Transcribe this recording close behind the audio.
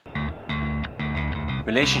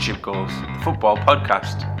Relationship Goals, the football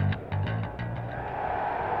podcast.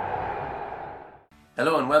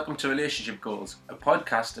 Hello and welcome to Relationship Goals, a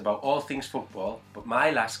podcast about all things football, but my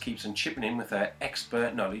lass keeps on chipping in with her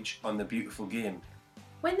expert knowledge on the beautiful game.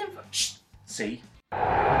 See?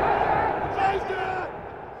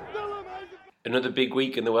 Another big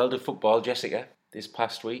week in the world of football, Jessica, this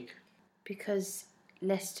past week. Because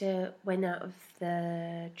Leicester went out of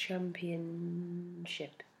the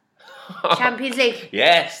championship. Champions League.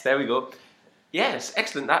 Yes, there we go. Yes,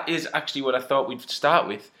 excellent. That is actually what I thought we'd start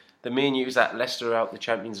with. The main news that Leicester are out in the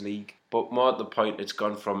Champions League, but more at the point it's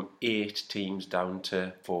gone from 8 teams down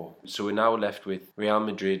to 4. So we're now left with Real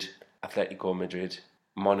Madrid, Atletico Madrid,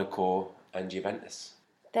 Monaco and Juventus.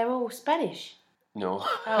 They're all Spanish. No.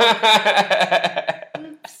 Oh.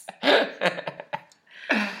 Oops.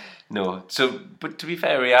 No. So, but to be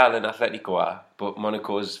fair, Real and Atletico are, but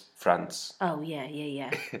Monaco's France. Oh,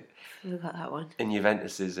 yeah. Forgot that one. And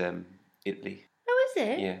Juventus is Italy. Oh, is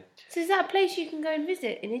it? Yeah. So is that a place you can go and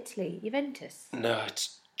visit in Italy, Juventus? No,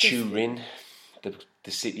 it's Turin,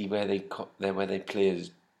 the city where they play is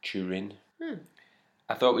Turin.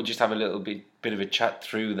 I thought we'd just have a little bit of a chat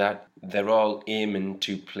through that. They're all aiming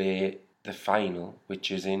to play the final, which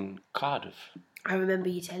is in Cardiff. I remember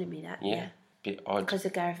you telling me that. Yeah. Bit odd. Because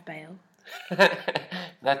of Gareth Bale.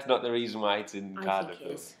 That's not the reason why it's in Cardiff. I think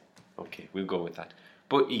it is. Okay, we'll go with that.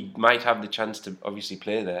 But he might have the chance to obviously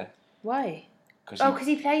play there. Why? Because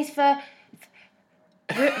he plays for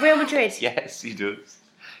Real Madrid. Yes, he does.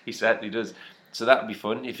 He certainly does. So that would be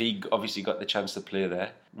fun if he obviously got the chance to play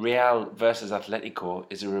there. Real versus Atletico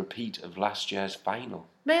is a repeat of last year's final.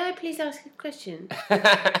 May I please ask a question?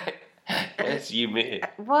 Yes, you may.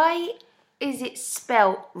 Why is it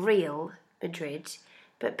spelt Real Madrid,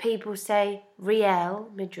 but people say Real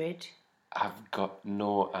Madrid? I've got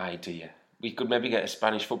no idea. We could maybe get a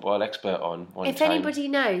Spanish football expert on one time. If anybody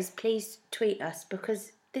knows, please tweet us,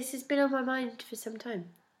 because this has been on my mind for some time.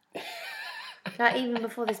 Like, even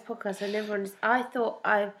before this podcast, I thought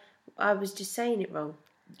I was just saying it wrong.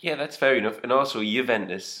 Yeah, that's fair enough. And also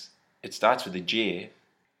Juventus, it starts with a J,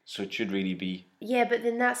 so it should really be. Yeah, but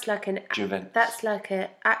then that's like Juventus. That's like an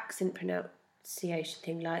accent pronunciation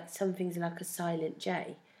thing. Like something's like a silent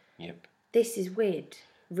J. Yep. This is weird.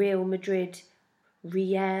 Real Madrid.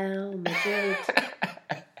 Real Madrid.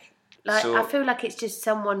 I feel like it's just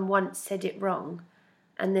someone once said it wrong,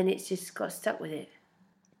 and then it's just got stuck with it.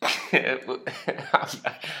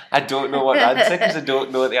 I don't know what the answer, because I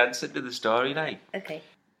don't know the answer to the story. Okay.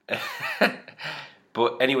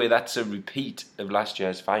 But anyway, that's a repeat of last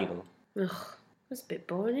year's final. Ugh, that's a bit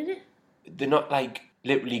boring, isn't it? They're not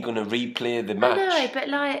literally going to replay the match. I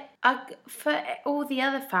know, but for all the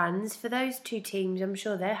other fans, for those two teams, I'm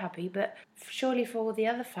sure they're happy, but surely for all the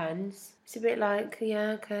other fans, it's a bit like,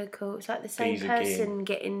 yeah, okay, cool. It's like the same person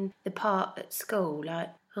getting the part at school,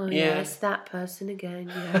 it's that person again,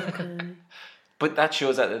 yeah, okay. But that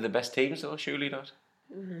shows that they're the best teams, though, surely not?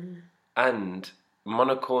 Mm-hmm. And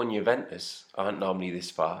Monaco and Juventus aren't normally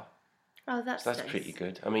this far. Oh, that's nice. Nice. Pretty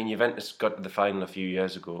good. I mean, Juventus got to the final a few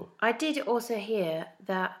years ago. I did also hear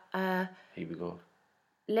that Here we go.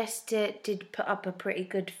 Leicester did put up a pretty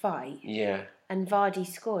good fight. Yeah. And Vardy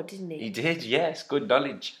scored, didn't he? He did, yes. Good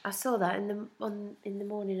knowledge. I saw that in the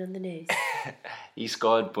morning on the news. He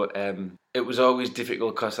scored, but it was always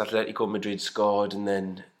difficult because Atletico Madrid scored, and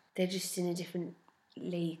then they're just in a different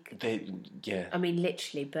league. I mean,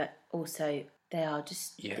 literally, but also they are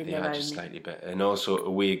just in their own. Just slightly better, and also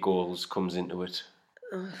away goals comes into it.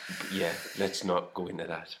 Yeah, let's not go into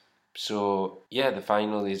that. So the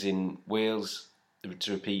final is in Wales.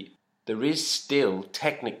 To repeat, there is still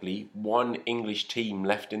technically one English team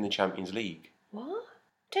left in the Champions League. What?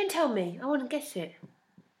 Don't tell me. I want to guess it.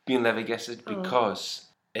 You'll never guess it because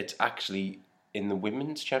it's actually in the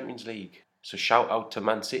Women's Champions League. So shout out to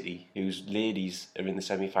Man City, whose ladies are in the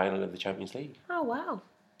semi-final of the Champions League. Oh, wow.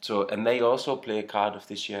 So, and they also play Cardiff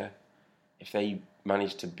this year. If they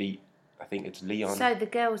manage to beat, I think it's Lyon. So the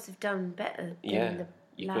girls have done better than the lads.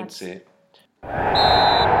 You could say.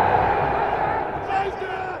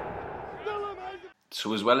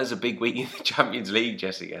 So as well as a big week in the Champions League,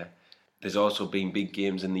 Jessica, there's also been big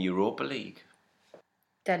games in the Europa League.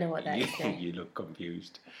 Don't know what that is. You look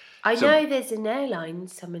confused. I know there's an airline,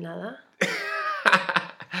 something like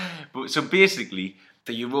that. So basically,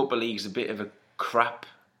 the Europa League is a bit of a crap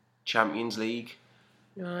Champions League.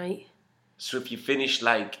 Right. So if you finish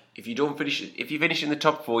if you finish in the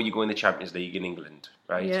top 4, you go in the Champions League in England,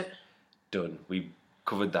 right? Yeah. Done. We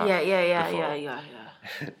covered that. Yeah.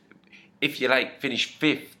 If you finish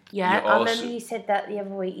 5th, I remember you said that the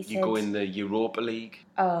other week. You go in the Europa League.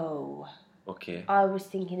 Oh. Okay. I was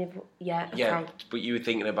thinking of Yeah, but you were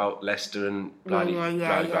thinking about Leicester and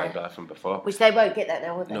blah from before. Which they won't get that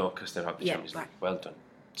now, will they? No, because they're out the Champions League. Well done.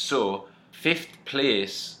 So, 5th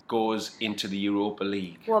place goes into the Europa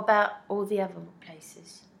League. What about all the other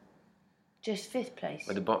places? Just 5th place?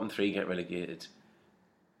 Well, the bottom 3 get relegated.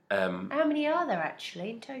 How many are there actually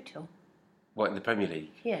in total? What, in the Premier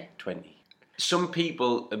League? Yeah. 20. Some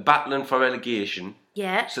people are battling for relegation.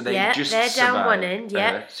 Yeah, so they just they're survive. down one end,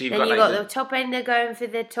 So you've then got, got the top end, they're going for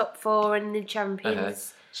the top 4 and the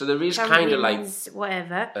champions. So there is kind of like...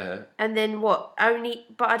 whatever. And then what?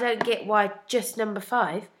 But I don't get why just number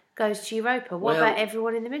 5 goes to Europa. What about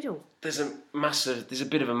everyone in the middle? There's a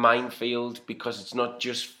bit of a minefield because it's not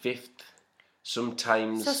just 5th.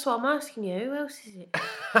 Sometimes... So that's what I'm asking you. Who else is it?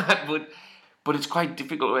 But it's quite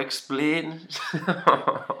difficult to explain.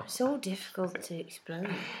 It's all difficult to explain.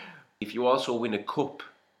 If you also win a cup.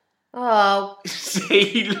 Oh.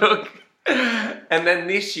 See, look. And then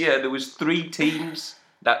this year there was 3 teams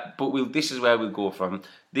this is where we'll go from.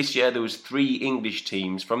 This year there was 3 English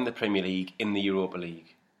teams from the Premier League in the Europa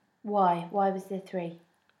League. Why? Why was there 3?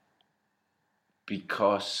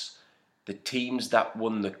 Because the teams that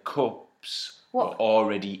won the cups were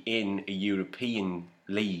already in a European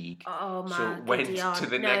league. Oh my so went to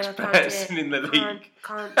the next I person in the league.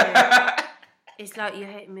 Can't do it. It's like you're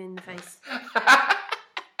hitting me in the face.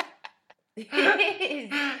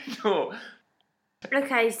 No.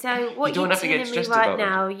 Okay, so what you're telling me right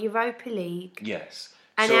now, Europa League. Yes.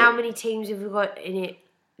 And how many teams have we got in it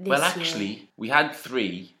this year? Well, actually, we had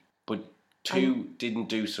 3, but 2 didn't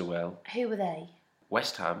do so well. Who were they?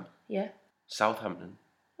 West Ham. Yeah. Southampton.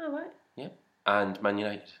 Oh, right. Yeah. And Man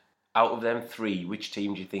United. Out of them 3, which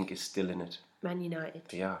team do you think is still in it? Man United.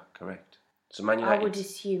 They are, correct. So Man United... I would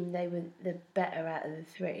assume they were the better out of the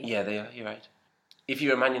 3. Yeah, they are, you're right. If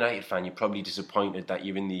you're a Man United fan, you're probably disappointed that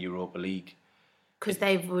you're in the Europa League. Because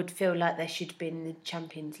they would feel like they should be in the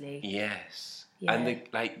Champions League. Yes. Yeah. And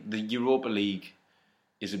the Europa League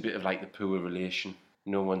is a bit of like the poor relation.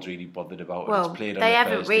 No one's really bothered about it. It's played on they a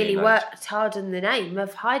haven't Thursday really night. worked hard on the name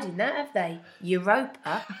of hiding that, have they?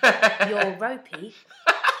 Europa. You're ropey.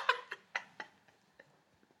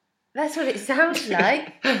 That's what it sounds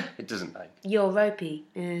like. It doesn't like. You're ropey.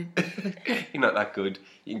 You're not that good.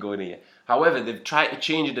 You can go in here. However, they've tried to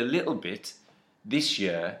change it a little bit this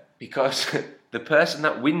year because the person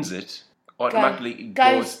that wins it automatically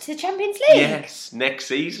goes to Champions League. Yes, next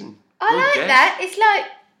season. I like that. It's like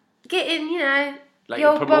getting, like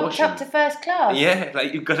you're bumped up to first class. Yeah,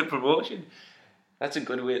 like you've got a promotion. That's a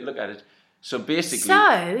good way to look at it. So basically...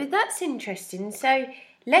 So, that's interesting. So,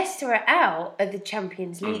 Leicester are out of the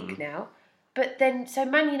Champions League now. But then, so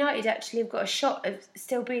Man United actually have got a shot of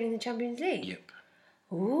still being in the Champions League? Yep.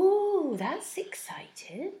 Ooh, that's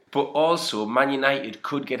exciting. But also, Man United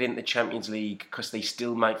could get into the Champions League because they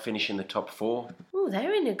still might finish in the top 4. Oh,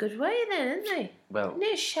 they're in a good way then, aren't they? Well... Isn't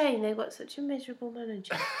it a shame they've got such a miserable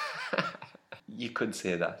manager? You could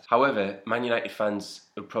say that. However, Man United fans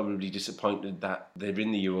are probably disappointed that they're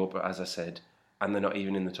in the Europa, as I said, and they're not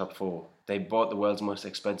even in the top 4. They bought the world's most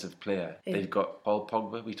expensive player. Who? They've got Paul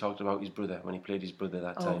Pogba. We talked about his brother when he played his brother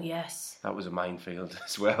that time. Oh, yes. That was a minefield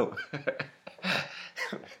as well.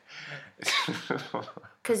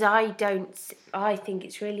 Because I think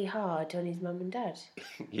it's really hard on his mum and dad.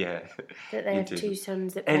 Yeah. That they have 2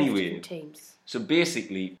 sons that play for different teams. So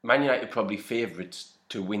basically, Man United are probably favourites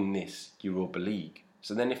to win this Europa League.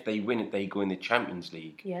 So then if they win it, they go in the Champions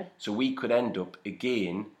League. Yeah. So we could end up,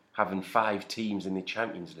 again, having 5 teams in the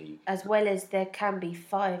Champions League. As well as there can be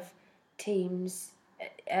 5 teams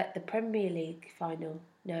at the Premier League final.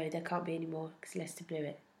 No, there can't be any more because Leicester blew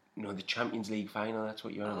it. No, the Champions League final, that's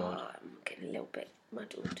what you're on about. I'm getting a little bit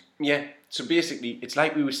muddled. Yeah, so basically, it's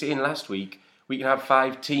like we were saying last week, we can have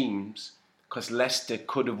 5 teams because Leicester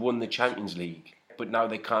could have won the Champions League, but now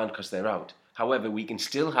they can't because they're out. However, we can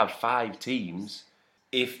still have 5 teams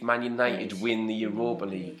if Man United win the Europa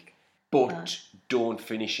League, but don't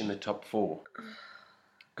finish in the top 4.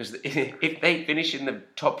 Because if they finish in the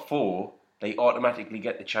top 4, they automatically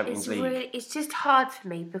get the Champions League. It's just hard for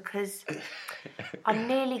me because I'm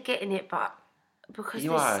nearly getting it, but because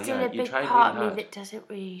there's still a big part of me that doesn't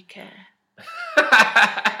really care.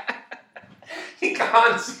 You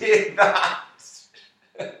can't say that.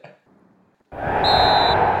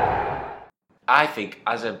 I think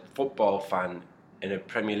as a football fan and a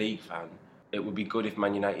Premier League fan, it would be good if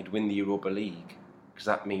Man United win the Europa League because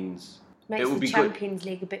that means... Makes the Champions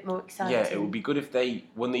League a bit more exciting. Yeah, it would be good if they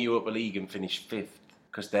won the Europa League and finished 5th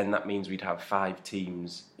because then that means we'd have 5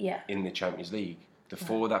 teams in the Champions League. The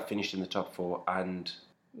 4 that finished in the top 4 and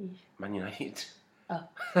Man United. Oh.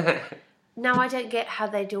 No, I don't get how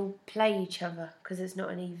they'd all play each other because it's not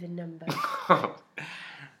an even number.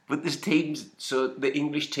 But there's teams, so the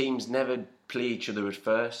English teams never play each other at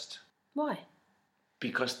first. Why?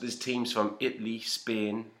 Because there's teams from Italy,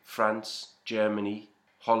 Spain, France, Germany,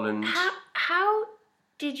 Holland. How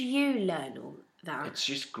did you learn all that? It's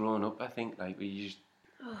just grown up, I think. Like we just,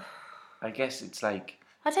 I guess it's like.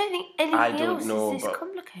 I don't think anything else is this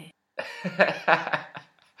complicated.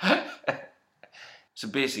 So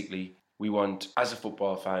basically, we want, as a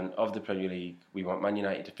football fan of the Premier League, we want Man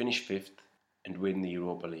United to finish 5th and win the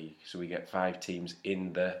Europa League. So we get 5 teams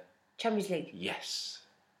in the Champions League. Yes.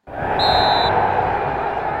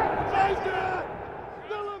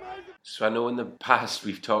 So I know in the past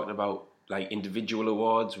we've talked about like individual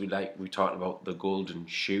awards. We talked about the Golden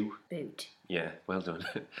Shoe. Boot. Yeah, well done.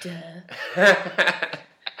 Duh.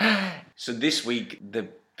 So this week the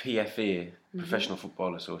PFA, Professional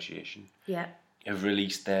Football Association, have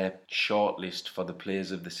released their shortlist for the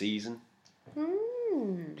players of the season.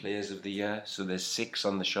 Players of the year. So there's 6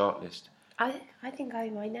 on the shortlist. I think I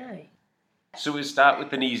might know. So we'll start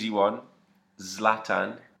with an easy one.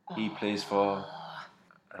 Zlatan. He plays for...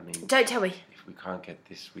 I mean... Don't tell me. If we can't get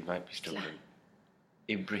this, we might be struggling.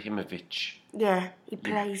 Ibrahimovic. Yeah, he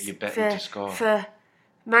plays you bet him to score. For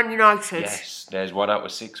Man United. Yes, there's 1 out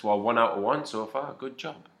of 6. Well, 1 out of 1 so far. Good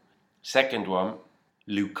job. Second one,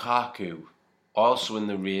 Lukaku. Also in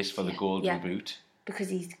the race for the Golden Boot. Because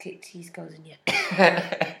he's kicked his goals in,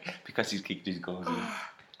 Because he's kicked his goals in.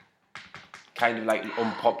 Kind of like an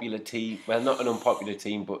unpopular team. Well, not an unpopular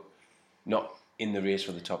team, but not in the race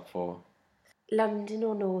for the top 4. London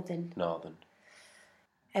or Northern? Northern.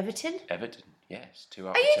 Everton? Everton, yes. 2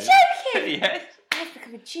 out Are of 2. you joking? Yes. I've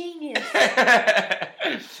become a genius.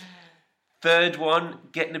 Third one,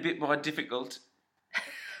 getting a bit more difficult.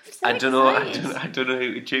 I don't know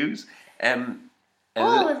who to choose.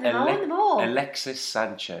 All of them, I want them all. Alexis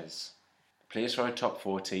Sanchez plays for a top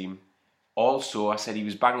 4 team. Also, I said he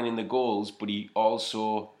was banging in the goals, but he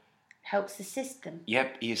also helps assist them.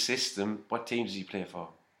 Yep, he assists them. What team does he play for?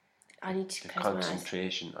 I need to the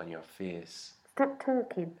concentration on your face. Stop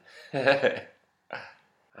talking. I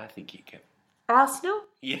think you can. Arsenal?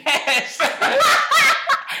 Yes.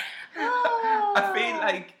 I feel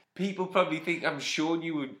like people probably think I'm showing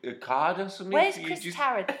you a card or something. Where's Chris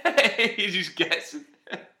Tarrant? You just guess.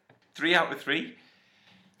 3 out of 3.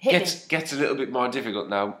 Gets a little bit more difficult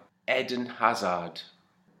now. Eden Hazard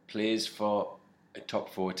plays for a top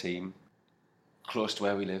 4 team close to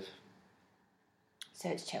where we live. So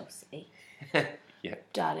it's Chelsea. Yeah.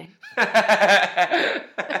 Darling.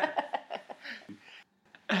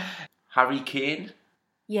 Harry Kane.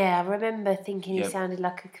 Yeah, I remember thinking he sounded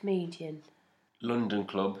like a comedian. London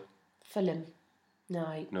club. Fulham.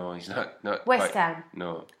 No. No, he's not West Ham.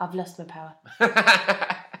 No. I've lost my power.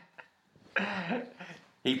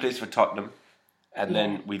 He plays for Tottenham. And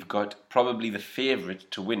then we've got probably the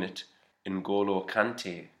favourite to win it, N'Golo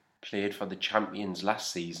Kante. Played for the champions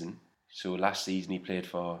last season. So last season he played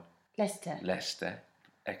for... Leicester.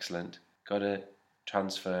 Excellent. Got a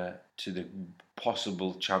transfer to the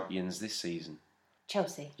possible champions this season.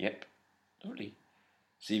 Chelsea. Yep. Lovely.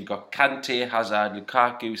 So you've got Kante, Hazard,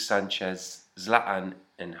 Lukaku, Sanchez, Zlatan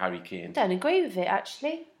and Harry Kane. Don't agree with it,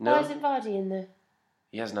 actually. No. Why isn't Vardy in there?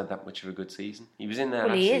 He hasn't had that much of a good season. He was in there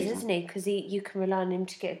last season. Well, he is, isn't he? Because you can rely on him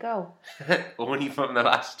to get a goal. Only from the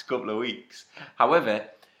last couple of weeks. However,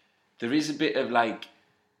 there is a bit of like,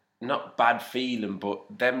 not bad feeling, but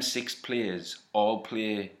them 6 players all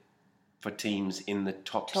play for teams in the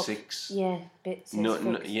top 6. Yeah, bits. So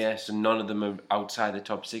none of them are outside the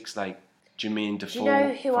top 6. Like Jermaine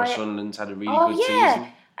Defoe for Sunderland's had a really good season.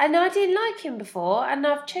 And I didn't like him before, and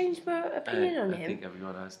I've changed my opinion on him. I think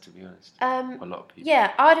everyone has, to be honest. A lot of people.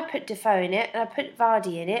 Yeah, I'd have put Defoe in it, and I'd put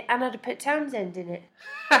Vardy in it, and I'd have put Townsend in it.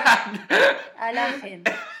 I love him.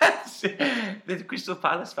 The Crystal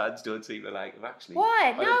Palace fans don't seem to like him, actually.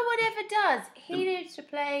 Why? No one ever does. He needs to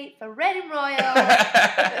play for Red and Royal.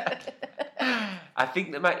 I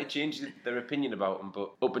think they might have changed their opinion about him,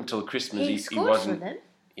 but up until Christmas he wasn't. For them.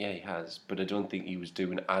 Yeah, he has, but I don't think he was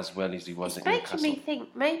doing as well as he was at Newcastle. Newcastle. Making me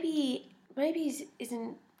think maybe he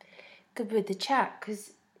isn't good with the chat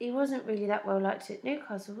because he wasn't really that well liked at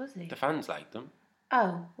Newcastle, was he? The fans liked him.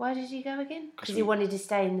 Oh, why did he go again? Because he wanted to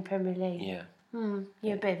stay in the Premier League. Yeah.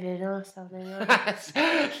 You're a bit of an arsehole then,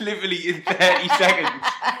 aren't you? Literally in 30 seconds,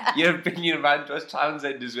 your opinion of Andros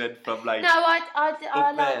Townsend has went from like... No, I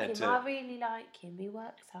like him. I really like him. He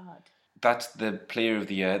works hard. That's the player of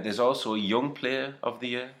the year. There's also a young player of the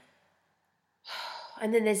year.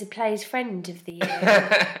 And then there's a player's friend of the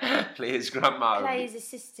year. Player's grandma. Player's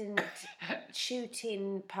assistant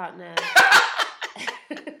shooting partner.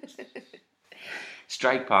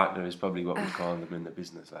 Strike partner is probably what we call them in the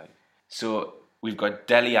business life. So we've got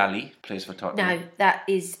Dele Alli, plays for Tottenham. No,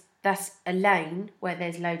 that's a lane where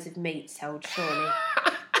there's loads of meat sold, surely.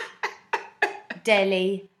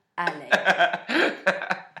 Dele Alli.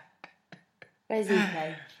 Where's he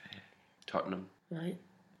play? Tottenham. Right.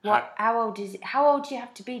 What? How old is it? How old do you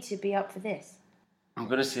have to be up for this? I'm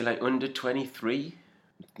going to say like under 23.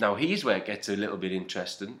 Now here's where it gets a little bit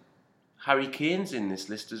interesting. Harry Kane's in this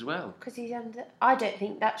list as well. Because he's under... I don't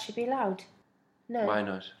think that should be allowed. No. Why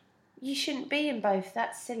not? You shouldn't be in both.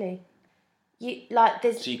 That's silly.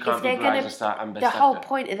 There's... So you can't be Bright's best actor. The whole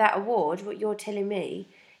point of that award, what you're telling me,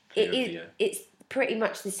 it's pretty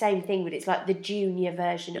much the same thing, but it's like the junior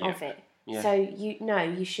version of it. Yeah. So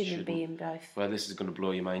you shouldn't be in both. Well, this is going to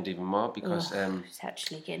blow your mind even more because it's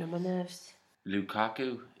actually getting on my nerves.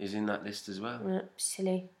 Lukaku is in that list as well.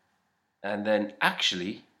 Silly. And then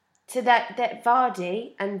actually... So that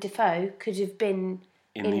Vardy and Defoe could have been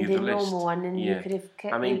in the normal one, and you could have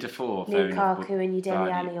kept Defoe, Lukaku and your Dele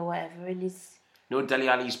Alli or whatever. And no, Dele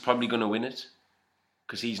Alli's probably going to win it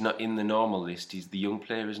because he's not in the normal list. He's the young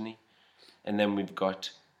player, isn't he? And then we've got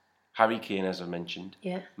Harry Kane, as I mentioned.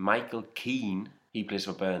 Yeah. Michael Keane, he plays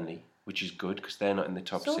for Burnley, which is good because they're not in the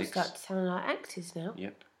top 6. It's all starting to sound like actors now.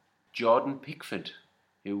 Yep. Jordan Pickford,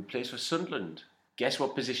 who plays for Sunderland. Guess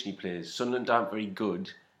what position he plays? Sunderland aren't very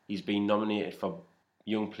good. He's been nominated for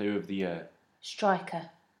Young Player of the Year. Striker.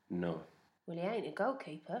 No. Well, he ain't a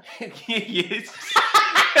goalkeeper. He is.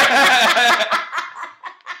 That's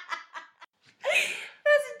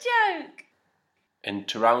a joke. And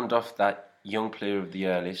to round off that Young Player of the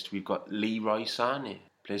Year list, we've got Leroy Sané,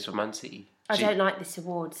 plays for Man City. I don't like this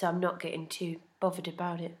award, so I'm not getting too bothered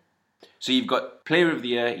about it. So you've got Player of the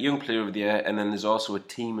Year, Young Player of the Year, and then there's also a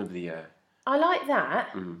Team of the Year. I like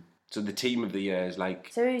that. Mm. So the Team of the Year is like...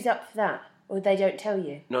 So who's up for that? Or they don't tell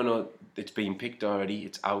you? No, it's been picked already.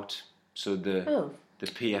 It's out. So the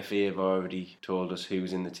PFA have already told us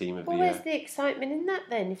who's in the Team of the Year. Well, where's the excitement in that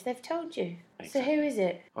then, if they've told you? Exactly. So who is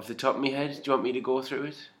it? Off the top of my head, do you want me to go through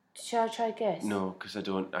it? Shall I try to guess? No, because I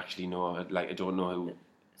don't actually know. I don't know who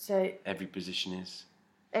every position is.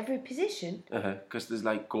 Every position? Because there's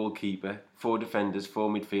like goalkeeper, 4 defenders, 4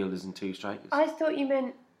 midfielders and 2 strikers. I thought you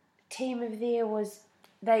meant Team of the Year was...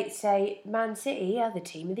 They'd say Man City are the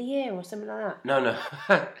Team of the Year or something like that. No.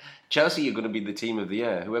 Chelsea are going to be the Team of the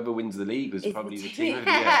Year. Whoever wins the league is probably the Team of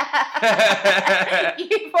the Year.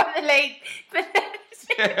 You won the league.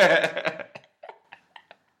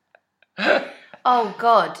 Oh,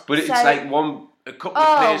 God. But it's like a couple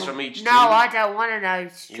of players from each team. No, I don't want to know.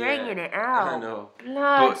 Stringing it out. I know.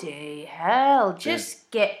 Bloody hell.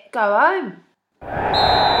 Just go home.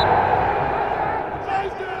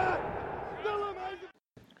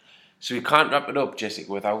 So we can't wrap it up,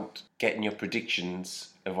 Jessica, without getting your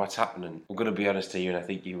predictions of what's happening. I'm going to be honest here, and I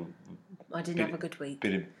think I didn't have a good week.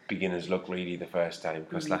 Bit of beginner's luck, really, the first time,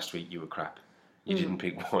 because last week you were crap. You didn't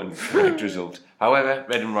pick one correct result. However,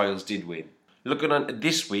 Reading Royals did win. Looking on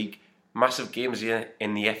this week, massive games here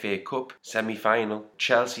in the FA Cup semi-final.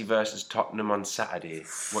 Chelsea versus Tottenham on Saturday.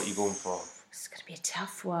 What are you going for? It's going to be a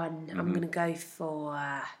tough one. I'm going to go for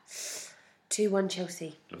 2-1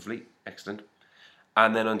 Chelsea. Lovely. Excellent.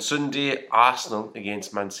 And then on Sunday, Arsenal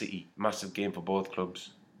against Man City. Massive game for both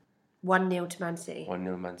clubs. 1-0 to Man City.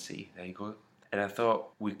 1-0 Man City. There you go. And I thought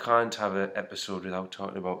we can't have an episode without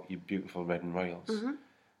talking about your beautiful Reading Royals. Mm-hmm.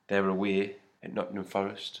 They're away at Nottingham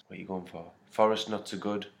Forest. What are you going for? Forest not so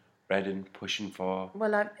good. Reading pushing for...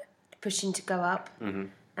 Well, I'm pushing to go up. Mm-hmm.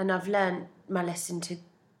 And I've learned my lesson to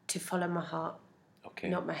follow my heart. Okay.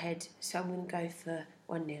 Not my head. So I'm going to go for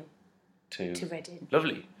 1-0 to Reading.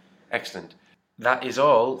 Lovely. Excellent. That is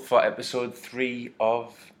all for episode 3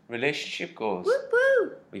 of Relationship Goals. Woo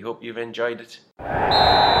woo! We hope you've enjoyed it.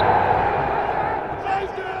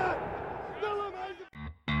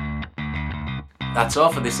 That's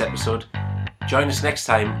all for this episode. Join us next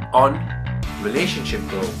time on Relationship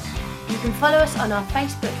Goals. You can follow us on our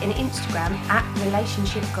Facebook and Instagram at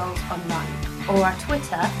Relationship Goals Online, or our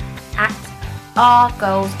Twitter at R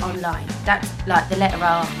Goals Online. That's like the letter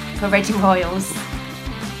R for Reading Royals.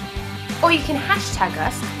 Or you can hashtag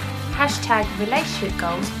us, hashtag Relationship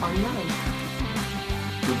Goals Online.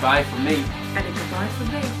 Goodbye from me. And a goodbye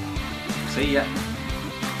from me. See ya.